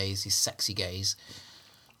under his gaze, his sexy gaze.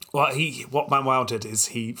 Well, what Manuel did is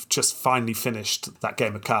he just finally finished that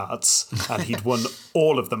game of cards, and he'd won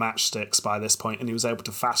all of the matchsticks by this point, and he was able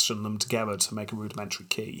to fashion them together to make a rudimentary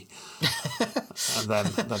key. And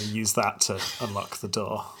then he used that to unlock the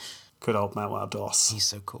door. Good old Manuel Dos. He's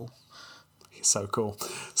so cool. He's so cool.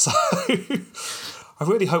 So I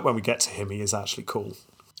really hope when we get to him, he is actually cool.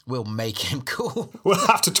 We'll make him cool. We'll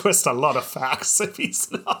have to twist a lot of facts if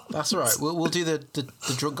he's not. That's all right. We'll do the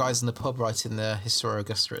drunk guys in the pub right in the Historia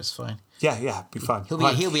Augusta. It's fine. Yeah, be fine.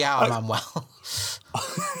 He'll be our Manuel.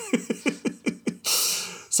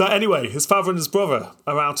 So anyway, his father and his brother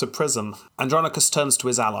are out of prison. Andronicus turns to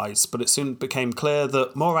his allies, but it soon became clear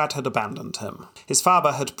that Murad had abandoned him. His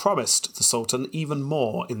father had promised the Sultan even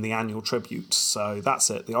more in the annual tribute, so that's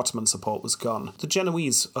it, the Ottoman support was gone. The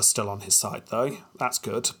Genoese are still on his side though, that's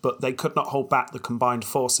good, but they could not hold back the combined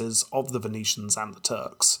forces of the Venetians and the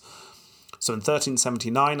Turks. So in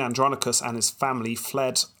 1379, Andronicus and his family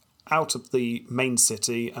fled out of the main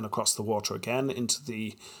city and across the water again into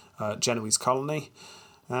the Genoese colony.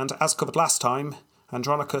 And as covered last time,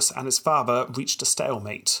 Andronicus and his father reached a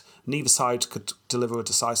stalemate. Neither side could deliver a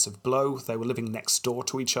decisive blow. They were living next door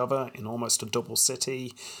to each other in almost a double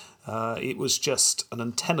city. It was just an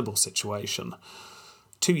untenable situation.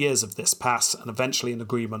 2 years of this pass, and eventually an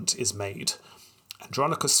agreement is made.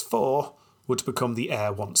 Andronicus IV would become the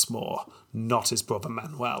heir once more, not his brother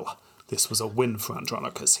Manuel. This was a win for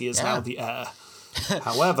Andronicus. He is now the heir.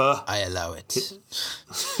 However, I allow it.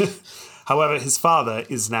 However, his father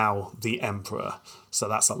is now the emperor, so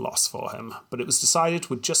that's a loss for him. But it was decided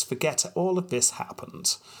we'd just forget all of this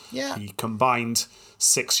happened. Yeah. The combined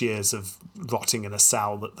 6 years of rotting in a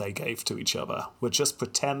cell that they gave to each other. We'll just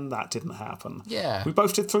pretend that didn't happen. Yeah. We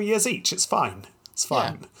both did 3 years each. It's fine. It's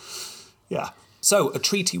fine. Yeah. So a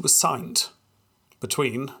treaty was signed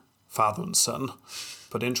between father and son.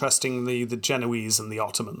 But interestingly, the Genoese and the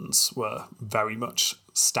Ottomans were very much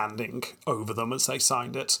standing over them as they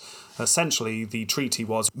signed it. Essentially, the treaty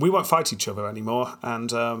was, we won't fight each other anymore,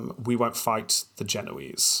 and we won't fight the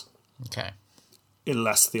Genoese. Okay.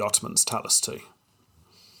 Unless the Ottomans tell us to.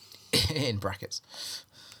 In brackets.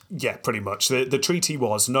 Yeah, pretty much. The treaty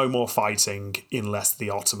was no more fighting unless the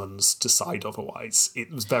Ottomans decide otherwise.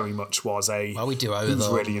 It was very much was a... Well, we do owe who's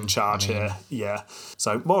them. really in charge here. Yeah.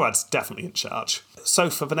 So Murad's definitely in charge. So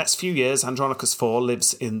for the next few years, Andronicus IV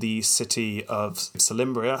lives in the city of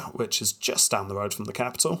Salimbria, which is just down the road from the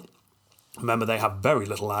capital. Remember, they have very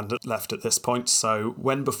little land left at this point, so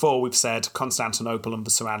when before we've said Constantinople and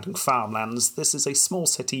the surrounding farmlands, this is a small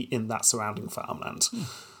city in that surrounding farmland.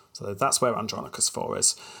 So that's where Andronicus IV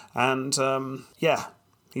is. And,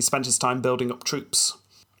 he spent his time building up troops.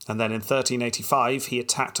 And then in 1385, he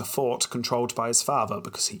attacked a fort controlled by his father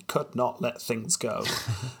because he could not let things go.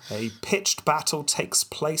 A pitched battle takes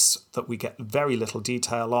place that we get very little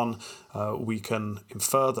detail on. We can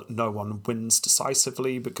infer that no one wins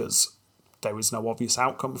decisively because there is no obvious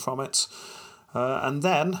outcome from it. And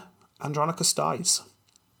then Andronicus dies.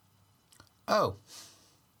 Oh.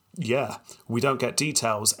 Yeah, we don't get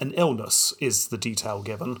details. An illness is the detail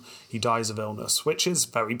given. He dies of illness, which is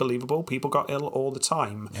very believable. People got ill all the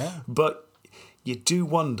time. Yeah. But you do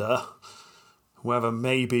wonder whether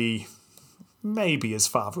maybe his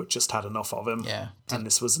father had just had enough of him. Yeah. And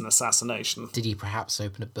this was an assassination. Did he perhaps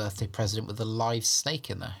open a birthday present with a live snake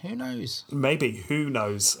in there? Who knows? Maybe, who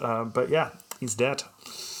knows? But yeah, he's dead.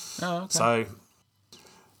 Oh, okay. So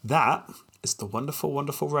that is the wonderful,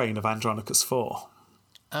 wonderful reign of Andronicus IV.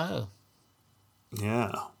 Oh.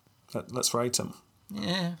 Yeah. Let's rate him.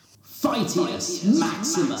 Yeah. Phytius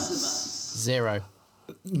Maximus. 0.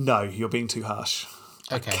 No, you're being too harsh.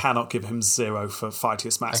 Okay. I cannot give him 0 for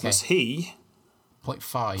Phytius Maximus. Okay.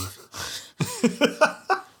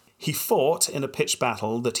 0.5. He fought in a pitched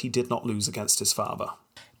battle that he did not lose against his father.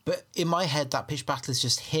 But in my head, that pitched battle is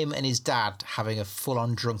just him and his dad having a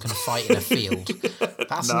full-on drunken fight in a field.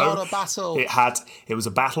 That's No, not a battle. It was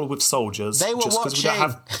a battle with soldiers. They were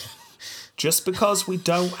watching. Just because we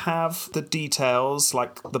don't have the details,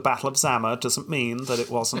 like the Battle of Zama, doesn't mean that it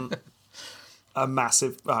wasn't a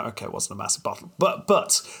massive... it wasn't a massive battle. But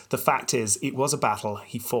the fact is, it was a battle.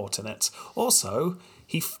 He fought in it. Also,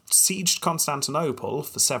 he sieged Constantinople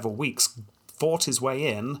for several weeks, fought his way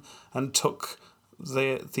in, and took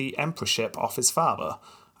the emperorship off his father.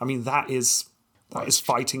 I mean, that is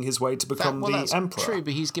fighting his way to become the emperor. True,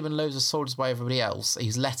 but he's given loads of soldiers by everybody else.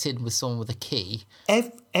 He's let in with someone with a key.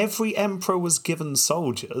 Every emperor was given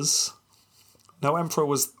soldiers. No emperor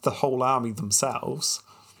was the whole army themselves.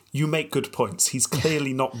 You make good points. He's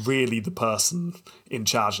clearly not really the person in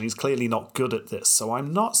charge, and he's clearly not good at this. So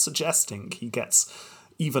I'm not suggesting he gets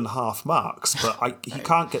even half marks, but he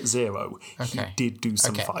can't get 0. Okay. He did do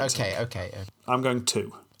some fighting. Okay. I'm going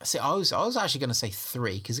 2. See, I was actually going to say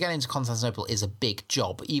 3 because getting into Constantinople is a big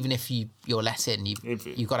job. Even if you're let in,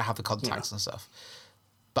 you've got to have the contacts and stuff.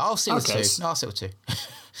 But I'll sit with 2. Okay. No, I'll sit with 2.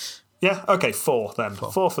 Yeah, okay, 4 then.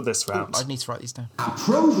 4 for this round. I need to write these down.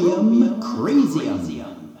 Approbium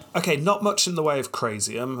Crazium. Okay, not much in the way of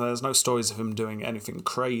Crazium. There's no stories of him doing anything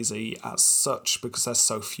crazy as such because there's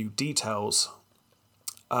so few details.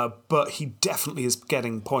 But he definitely is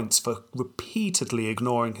getting points for repeatedly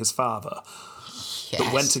ignoring his father. Yes.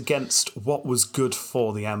 That went against what was good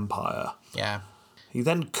for the Empire. Yeah. He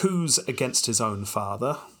then coups against his own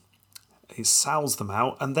father. He sows them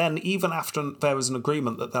out, and then even after there is an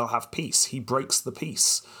agreement that they'll have peace, he breaks the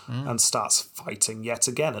peace and starts fighting yet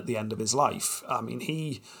again at the end of his life. I mean,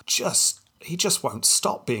 he just won't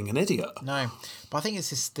stop being an idiot. No, but I think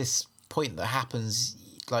it's this point that happens,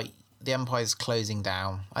 like the Empire's closing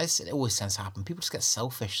down. It always tends to happen. People just get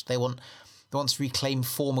selfish. They want to reclaim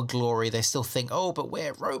former glory. They still think, oh, but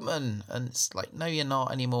we're Roman, and it's like, no, you're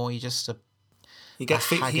not anymore. You're just He gets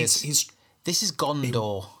he's this is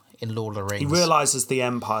Gondor. In Lord of the Rings. He realises the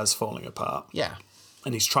Empire's falling apart. Yeah.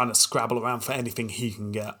 And he's trying to scrabble around for anything he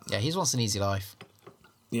can get. Yeah, he wants an easy life.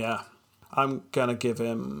 Yeah. I'm going to give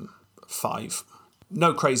him 5.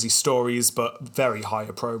 No crazy stories, but very high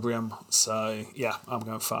opprobrium. So, yeah, I'm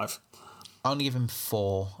going 5. I'm going to give him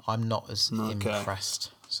 4. I'm not as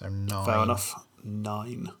impressed. So 9. Fair enough.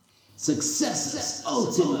 9. Successus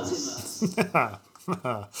Ultimus.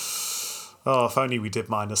 Oh, if only we did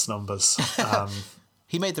minus numbers.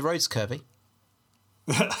 He made the roads curvy.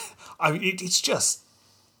 I mean, it's just...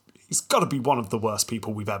 He's got to be one of the worst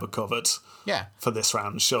people we've ever covered. Yeah. For this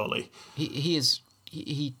round, surely. He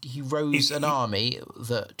rose an army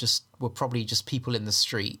that just were probably just people in the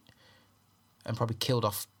street and probably killed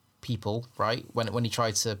off people, right? When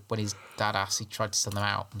his dad asked, he tried to send them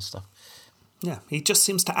out and stuff. Yeah, he just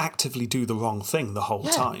seems to actively do the wrong thing the whole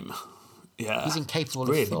time. Yeah. He's incapable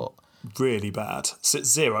really, of thought. Really bad.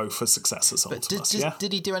 0 for Successus Ultimus, yeah?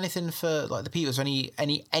 Did he do anything for like the people? Was there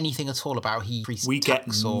anything at all about he increased We get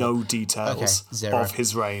tax or... no details Okay, 0. of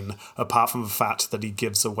his reign, apart from the fact that he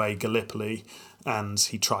gives away Gallipoli and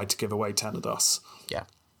he tried to give away Tenedos. Yeah.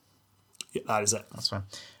 That is it. That's fine.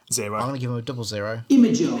 0. I'm going to give him a double 0.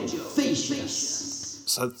 Imago Facius.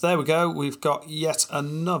 So there we go. We've got yet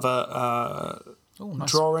another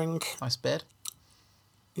Nice. drawing. Nice beard.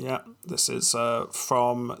 Yeah, this is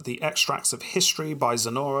from the Extracts of History by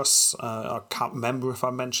Xenorus. I can't remember if I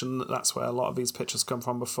mentioned that that's where a lot of these pictures come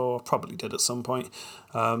from before. Probably did at some point.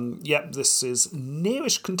 This is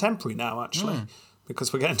nearish contemporary now, actually,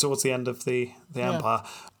 because we're getting towards the end of the Empire.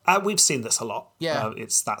 We've seen this a lot. Yeah.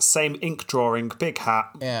 It's that same ink drawing, big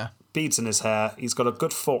hat, Yeah. beads in his hair. He's got a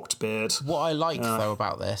good forked beard. What I like though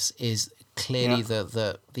about this is clearly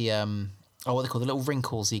the what they call the little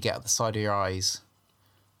wrinkles you get at the side of your eyes.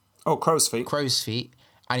 Oh, crow's feet. Crow's feet,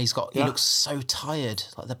 and he looks so tired,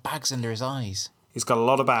 like the bags under his eyes. He's got a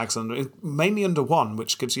lot of bags under, mainly under one,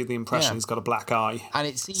 which gives you the impression he's got a black eye. And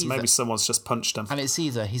it's so maybe someone's just punched him. And it's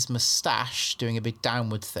either his moustache doing a big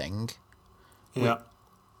downward thing, Yeah.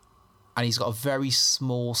 and he's got a very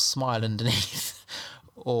small smile underneath,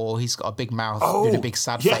 or he's got a big mouth with a big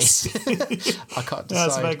sad face. I can't decide.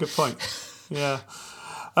 That's a very good point. Yeah.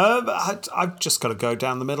 I've just got to go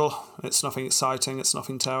down the middle. It's nothing exciting. It's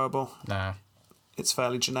nothing terrible. No. It's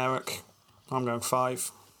fairly generic. I'm going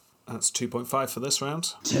 5. That's 2.5 for this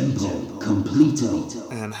round. Tempo Completo.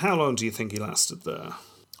 And how long do you think he lasted there?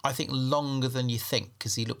 I think longer than you think,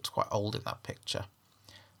 because he looked quite old in that picture.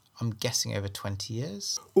 I'm guessing over 20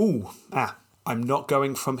 years. I'm not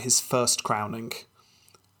going from his first crowning.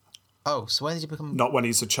 Oh, so when did he become... Not when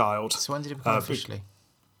he's a child. So when did he become officially?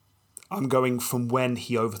 I'm going from when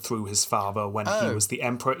he overthrew his father, when he was the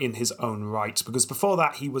emperor in his own right. Because before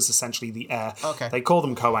that, he was essentially the heir. Okay. They call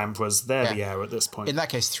them co-emperors. They're the heir at this point. In that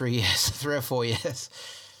case, 3 years. 3 or 4 years.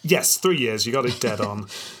 Yes, 3 years. You got it dead on.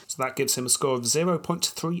 So that gives him a score of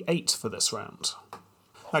 0.38 for this round.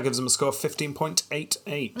 That gives him a score of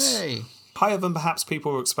 15.88. Hey. Higher than perhaps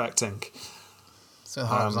people were expecting. So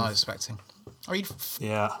high was I expecting. I mean,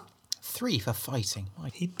 Yeah. 3 for fighting.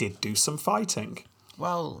 He did do some fighting.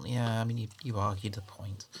 Well, yeah, I mean, you argued the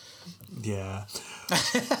point. Yeah.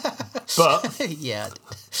 But... yeah.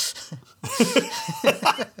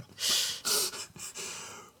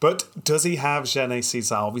 But does he have Je ne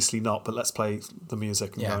sais Obviously not, but let's play the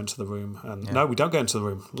music and go into the room. And no, we don't go into the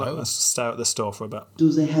room. Let's just stare at this door for a bit.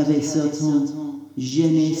 Do they have a certain Je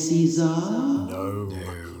ne sais No.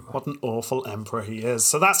 What an awful emperor he is.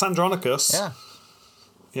 So that's Andronicus. Yeah.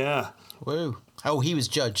 Yeah. Woo. Oh, he was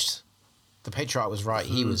judged. The patriarch was right.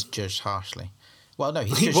 He was judged harshly. Well, no,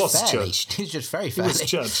 He he was fairly. judged. He was judged very He fairly. was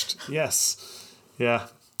judged, yes. Yeah,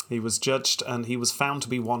 he was judged and he was found to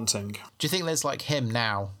be wanting. Do you think there's like him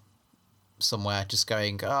now somewhere just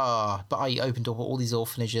going, but I opened up all these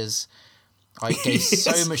orphanages. I gave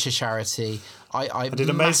so much to charity. I did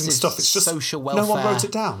amazing massive stuff. It's just social welfare. no one wrote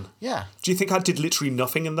it down. Yeah. Do you think I did literally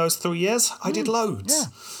nothing in those 3 years? I did loads. Yeah.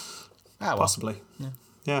 Ah, well. Possibly.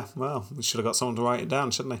 Yeah, well, we should have got someone to write it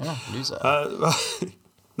down, shouldn't we? Yeah, loser.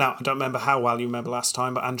 Now, I don't remember how well you remember last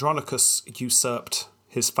time, but Andronicus usurped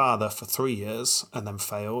his father for 3 years and then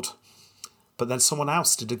failed. But then someone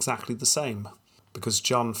else did exactly the same, because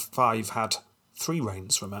John 5 had 3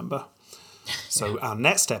 reigns, remember? So our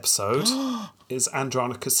next episode is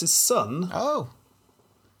Andronicus' son, Oh,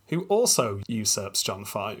 who also usurps John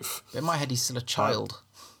 5. in my head, he's still a child.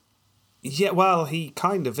 Yeah, well, he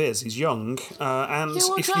kind of is. He's young. And You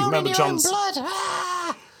will if you drown remember in your own John's... blood.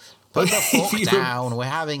 Ah! Put the If fork you down. We're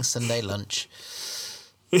having Sunday lunch.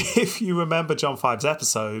 If you remember John 5's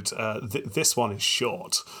episode, this one is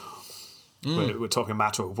short. We're talking a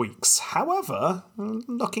matter of weeks. However,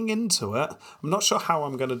 looking into it, I'm not sure how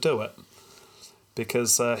I'm going to do it.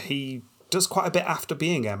 Because he does quite a bit after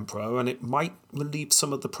being emperor, and it might relieve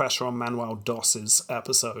some of the pressure on Manuel Dos's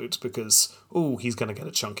episode, because, he's going to get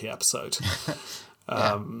a chunky episode.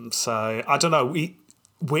 So, I don't know.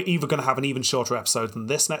 We're either going to have an even shorter episode than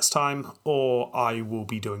this next time, or I will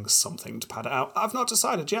be doing something to pad it out. I've not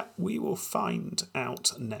decided yet. We will find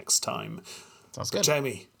out next time. Sounds good.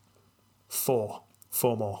 Jamie, 4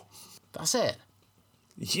 more. That's it.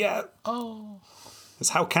 Yeah. Oh. It's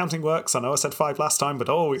how counting works. I know I said 5 last time, but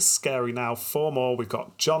it's scary now. 4 more. We've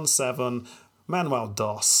got John 7, Manuel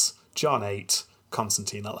Dos, John 8,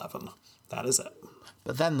 Constantine 11. That is it.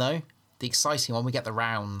 But then, though, the exciting one, we get the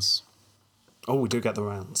rounds. Oh, we do get the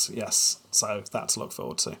rounds, yes. So that to look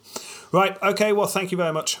forward to. Right, okay, well, thank you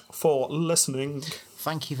very much for listening.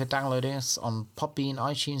 Thank you for downloading us on Podbean,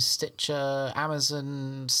 iTunes, Stitcher,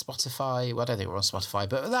 Amazon, Spotify. Well, I don't think we're on Spotify,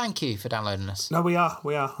 but thank you for downloading us. No, we are.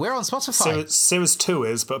 We're on Spotify. Series 2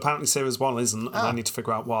 is, but apparently Series 1 isn't, and I need to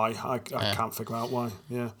figure out why. I can't figure out why,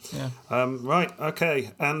 yeah. Right,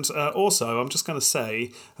 okay. And also, I'm just going to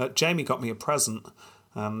say, Jamie got me a present,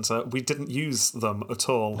 and we didn't use them at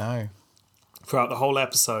all. No. Throughout the whole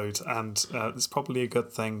episode, and it's probably a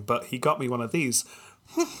good thing, but he got me one of these.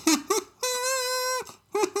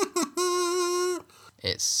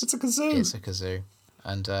 It's a kazoo. It's a kazoo.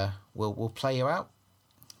 And we'll play you out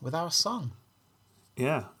with our song.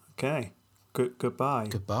 Yeah, okay. Goodbye.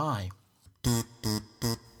 Goodbye.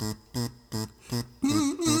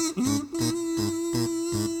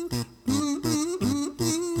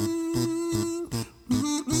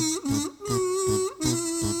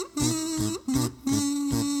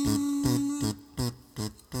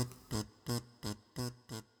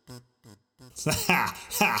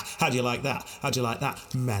 How do you like that? How do you like that?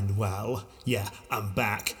 Manuel. Yeah, I'm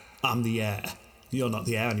back. I'm the heir. You're not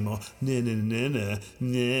the heir anymore.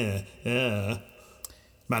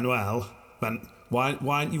 Manuel. Why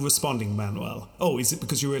aren't you responding, Manuel? Oh, is it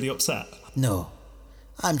because you're really upset? No.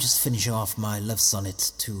 I'm just finishing off my love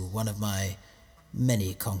sonnet to one of my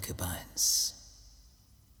many concubines.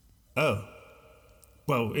 Oh.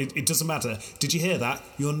 Well, it doesn't matter. Did you hear that?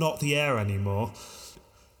 You're not the heir anymore.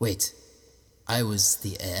 Wait, I was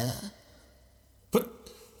the heir? But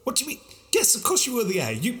what do you mean? Yes, of course you were the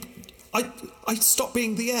heir. I stopped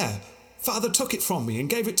being the heir. Father took it from me and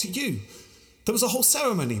gave it to you. There was a whole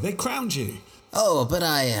ceremony. They crowned you. Oh, but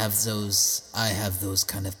I have those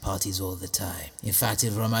kind of parties all the time. In fact,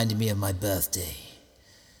 it reminded me of my birthday.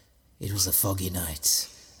 It was a foggy night,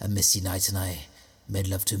 a misty night, and I made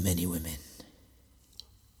love to many women.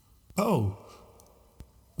 Oh.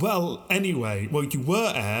 Well, anyway, you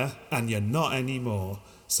were heir, and you're not anymore.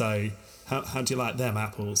 So, how do you like them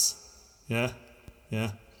apples? Yeah?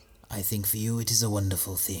 Yeah? I think for you it is a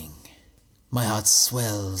wonderful thing. My heart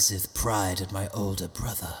swells with pride at my older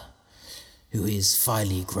brother, who is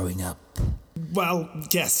finally growing up. Well,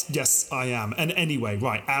 yes, I am. And anyway,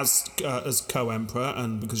 right, as co-emperor,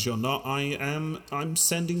 and because you're not, I'm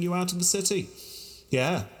sending you out of the city.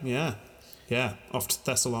 Yeah, off to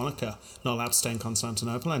Thessalonica. Not allowed to stay in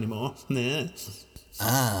Constantinople anymore. Yeah.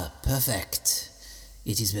 Ah, perfect.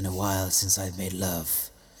 It has been a while since I've made love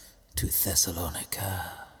to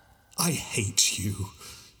Thessalonica. I hate you.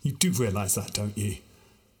 You do realise that, don't you?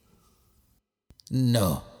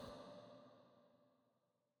 No.